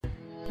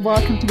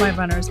Welcome to My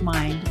Runner's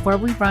Mind, where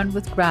we run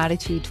with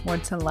gratitude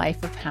towards a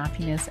life of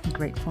happiness and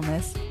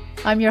gratefulness.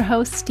 I'm your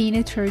host,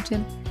 Tina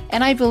Turgeon,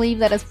 and I believe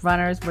that as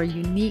runners, we're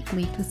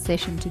uniquely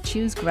positioned to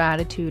choose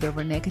gratitude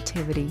over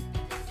negativity.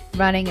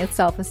 Running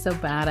itself is so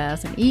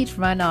badass, and each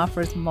run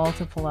offers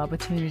multiple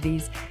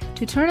opportunities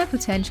to turn a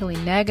potentially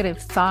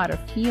negative thought or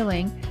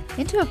feeling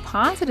into a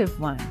positive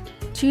one.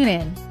 Tune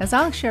in as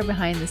I'll share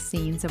behind the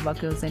scenes of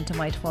what goes into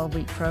my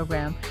 12-week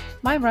program,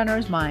 My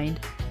Runner's Mind,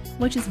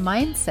 which is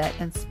mindset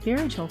and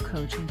spiritual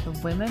coaching for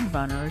women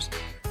runners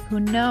who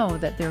know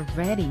that they're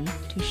ready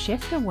to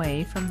shift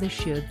away from the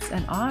shoulds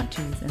and ought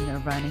tos in their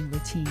running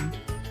routine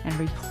and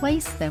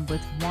replace them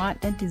with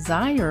want and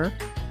desire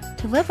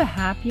to live a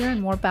happier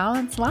and more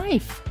balanced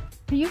life.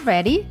 Are you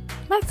ready?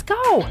 Let's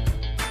go!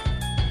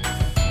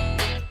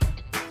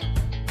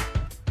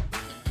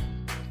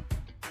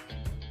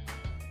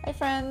 Hi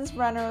friends,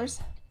 runners.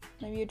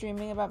 Maybe you're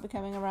dreaming about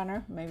becoming a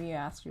runner. Maybe you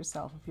ask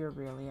yourself if you're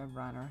really a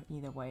runner.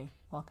 Either way,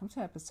 welcome to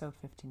episode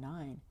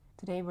 59.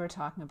 Today we're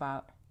talking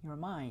about your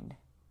mind.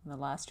 In the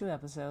last two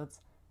episodes,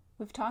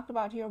 we've talked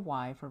about your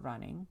why for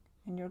running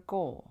and your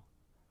goal.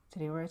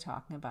 Today we're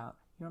talking about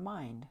your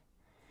mind.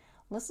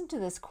 Listen to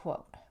this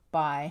quote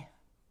by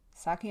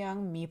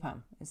Sakyong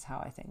Mipam, is how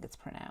I think it's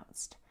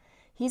pronounced.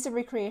 He's a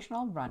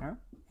recreational runner,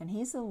 and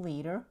he's the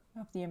leader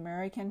of the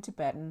American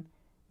Tibetan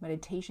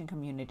meditation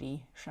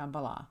community,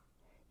 Shambhala.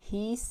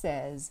 He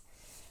says,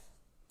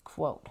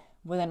 quote,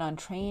 "With an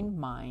untrained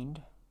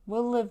mind,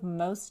 we'll live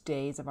most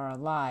days of our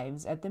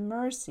lives at the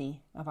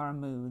mercy of our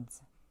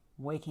moods.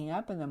 Waking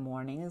up in the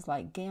morning is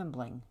like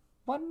gambling.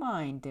 What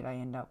mind did I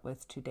end up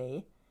with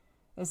today?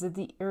 Is it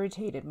the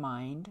irritated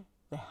mind,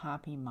 the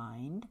happy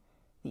mind,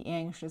 the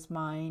anxious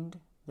mind,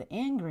 the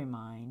angry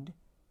mind,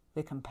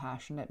 the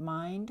compassionate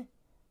mind,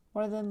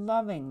 or the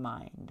loving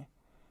mind?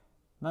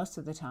 Most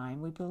of the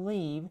time, we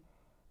believe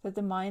that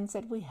the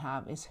mindset we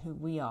have is who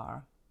we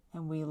are,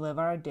 and we live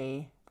our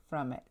day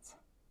from it."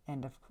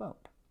 End of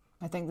quote.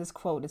 I think this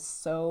quote is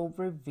so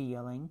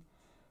revealing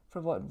for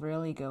what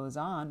really goes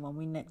on when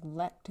we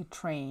neglect to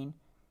train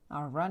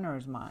our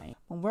runner's mind,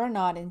 when we're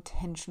not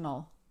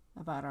intentional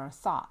about our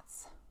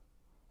thoughts,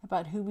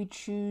 about who we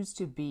choose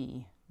to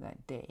be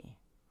that day.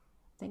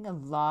 I think a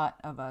lot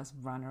of us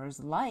runners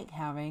like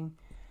having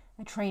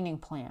a training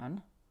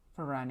plan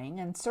for running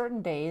and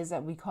certain days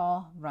that we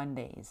call run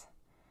days.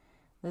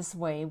 This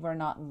way, we're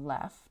not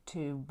left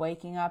to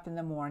waking up in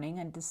the morning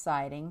and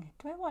deciding,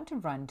 do I want to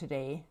run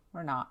today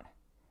or not?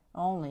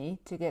 Only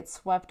to get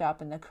swept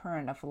up in the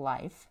current of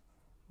life,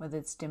 with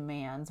its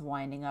demands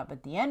winding up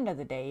at the end of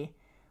the day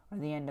or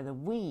the end of the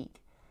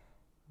week,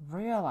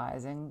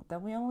 realizing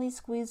that we only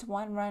squeezed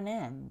one run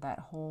in that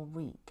whole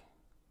week.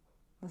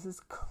 This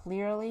is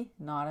clearly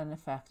not an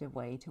effective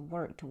way to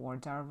work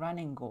towards our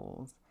running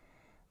goals.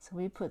 So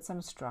we put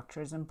some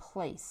structures in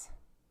place.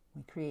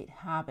 We create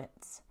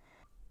habits.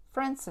 For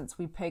instance,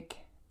 we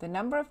pick the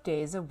number of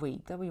days a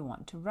week that we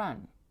want to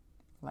run,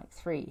 like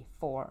 3,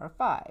 4, or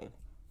 5,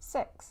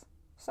 6,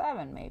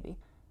 7 maybe.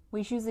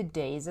 We choose the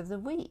days of the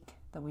week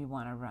that we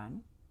want to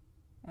run,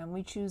 and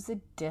we choose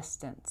the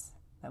distance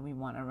that we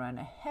want to run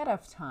ahead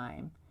of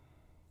time.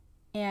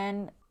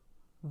 And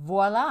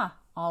voila,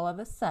 all of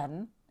a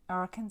sudden,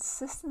 our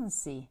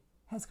consistency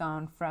has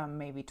gone from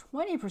maybe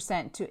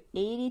 20% to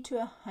 80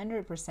 to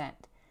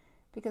 100%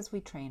 because we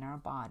train our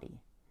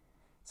body.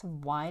 So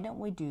why don't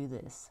we do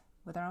this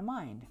with our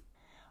mind?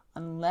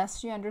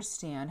 Unless you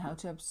understand how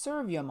to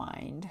observe your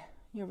mind,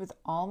 you're with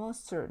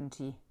almost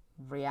certainty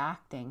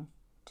reacting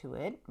to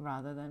it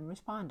rather than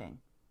responding,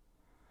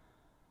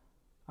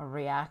 or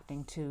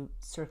reacting to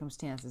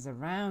circumstances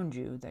around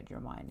you that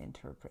your mind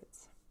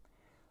interprets.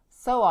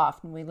 So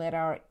often we let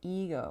our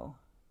ego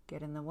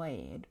get in the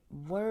way. It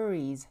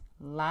worries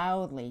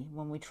loudly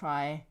when we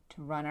try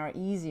to run our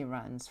easy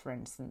runs, for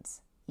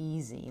instance.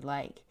 Easy,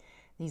 like,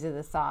 these are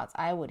the thoughts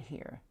I would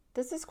hear.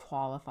 Does this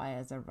qualify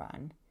as a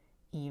run,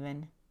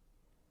 even?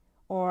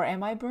 Or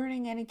am I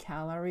burning any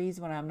calories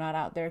when I'm not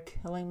out there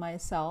killing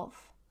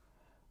myself?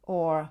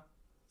 Or,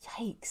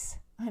 yikes,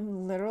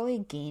 I'm literally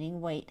gaining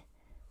weight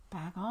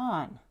back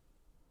on.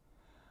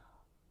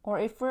 Or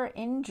if we're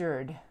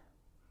injured,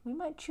 we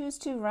might choose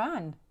to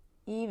run,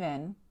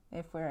 even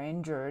if we're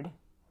injured.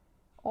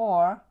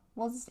 Or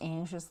we'll just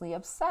anxiously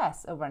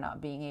obsess over not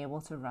being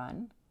able to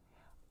run.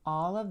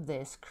 All of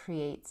this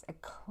creates a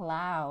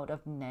cloud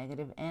of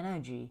negative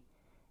energy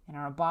in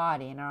our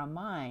body and our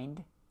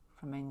mind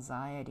from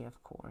anxiety,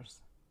 of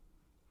course.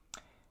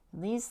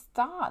 These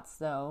thoughts,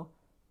 though,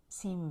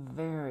 seem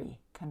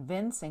very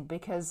convincing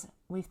because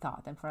we've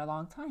thought them for a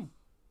long time.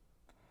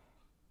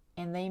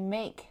 And they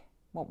make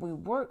what we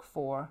work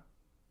for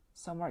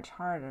so much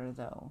harder,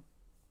 though.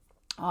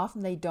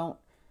 Often they don't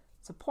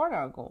support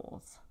our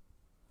goals.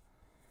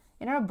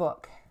 In our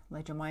book,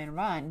 Let Your Mind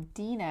Run,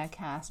 Deena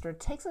Kastor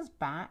takes us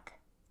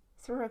back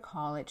through her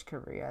college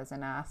career as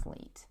an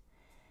athlete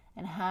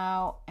and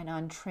how an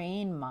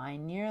untrained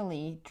mind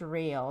nearly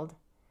derailed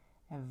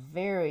a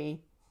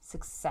very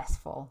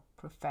successful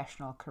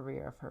professional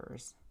career of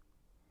hers.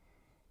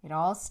 It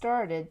all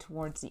started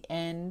towards the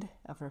end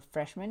of her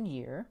freshman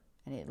year,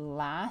 and it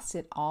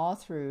lasted all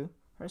through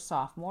her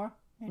sophomore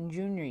and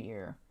junior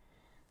year.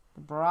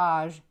 The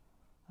barrage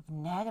of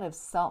negative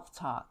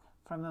self-talk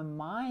from a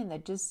mind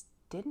that just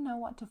didn't know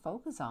what to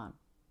focus on.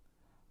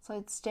 So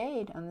it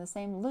stayed on the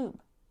same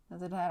loop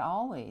as it had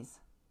always.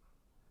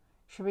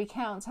 She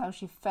recounts how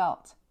she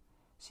felt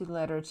she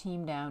let her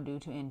team down due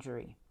to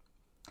injury,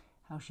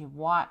 how she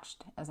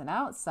watched as an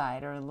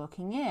outsider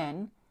looking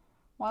in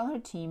while her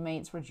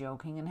teammates were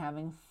joking and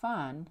having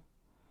fun,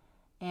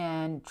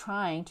 and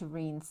trying to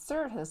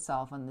reinsert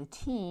herself on the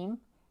team.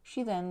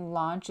 She then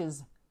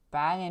launches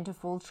back into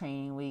full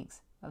training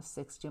weeks of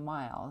 60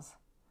 miles,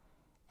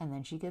 and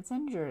then she gets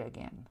injured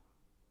again.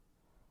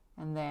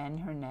 And then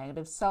her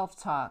negative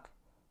self-talk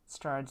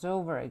starts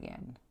over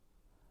again.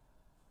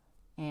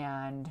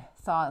 And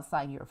thoughts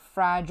like you're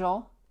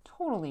fragile,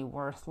 totally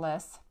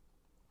worthless,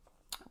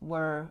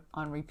 were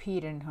on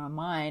repeat in her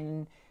mind.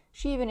 And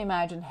she even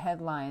imagined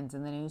headlines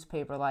in the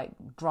newspaper like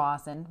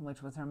Drawson,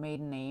 which was her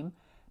maiden name,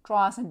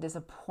 Drawson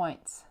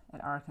disappoints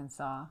at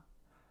Arkansas,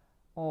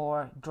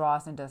 or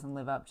Drawson doesn't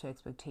live up to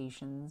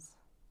expectations,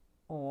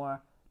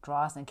 or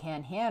Drawson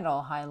can't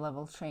handle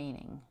high-level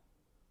training.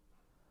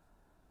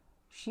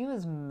 She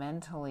was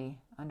mentally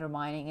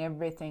undermining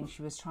everything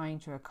she was trying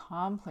to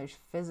accomplish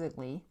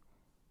physically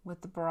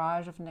with the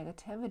barrage of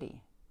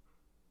negativity.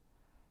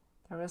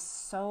 There was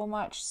so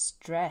much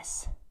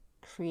stress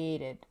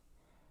created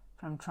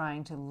from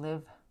trying to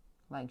live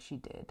like she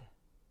did.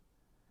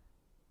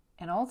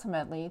 And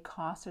ultimately, it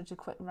cost her to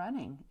quit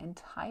running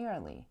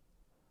entirely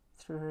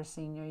through her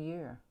senior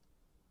year.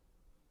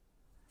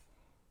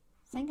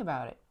 Think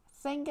about it.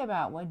 Think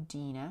about what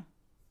Dina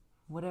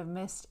would have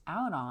missed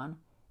out on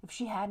if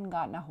she hadn't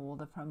gotten a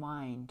hold of her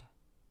mind.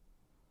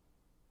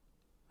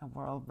 A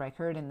world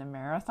record in the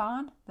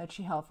marathon that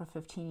she held for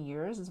 15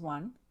 years is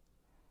one.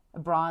 A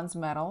bronze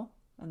medal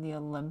in the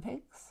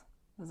Olympics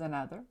is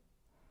another.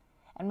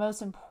 And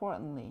most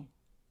importantly,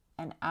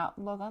 an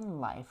outlook on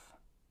life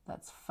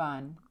that's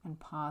fun and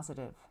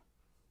positive.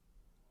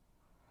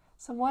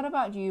 So what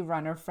about you,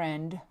 runner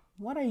friend?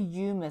 What are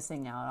you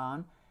missing out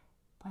on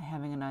by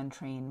having an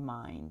untrained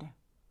mind?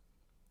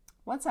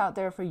 What's out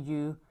there for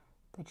you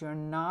that you're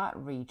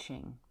not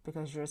reaching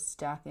because you're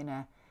stuck in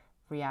a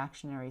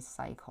reactionary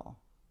cycle?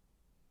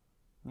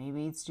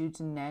 Maybe it's due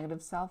to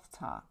negative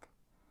self-talk.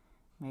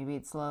 Maybe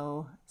it's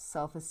low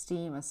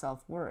self-esteem or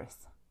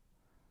self-worth.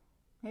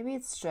 Maybe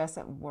it's stress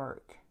at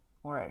work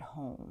or at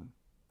home.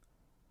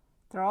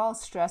 They're all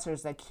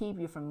stressors that keep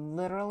you from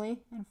literally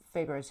and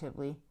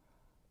figuratively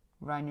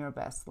run your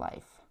best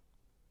life.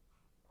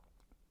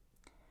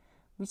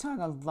 We talk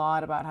a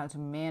lot about how to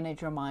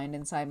manage your mind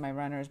inside my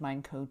Runner's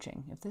Mind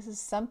coaching. If this is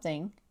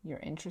something you're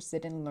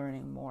interested in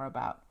learning more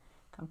about,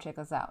 come check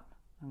us out.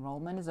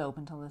 Enrollment is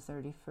open till the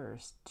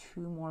 31st,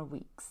 2 more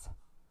weeks.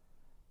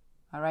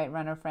 All right,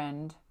 runner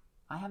friend,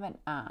 I have an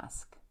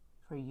ask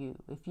for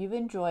you. If you've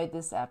enjoyed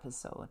this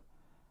episode,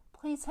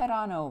 please head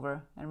on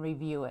over and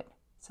review it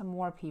so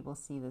more people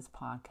see this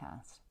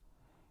podcast.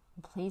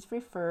 And please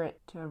refer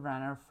it to a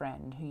runner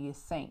friend who you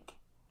think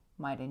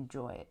might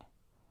enjoy it.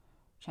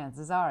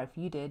 Chances are, if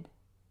you did,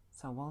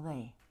 so will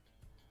they.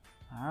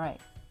 All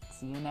right,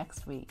 see you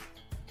next week.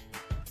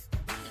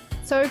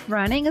 So if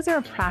running is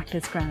our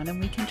practice ground and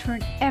we can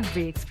turn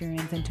every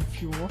experience into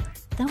fuel,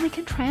 then we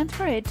can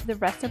transfer it to the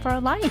rest of our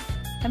life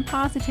and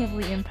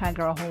positively impact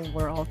our whole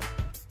world,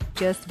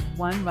 just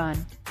one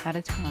run at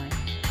a time.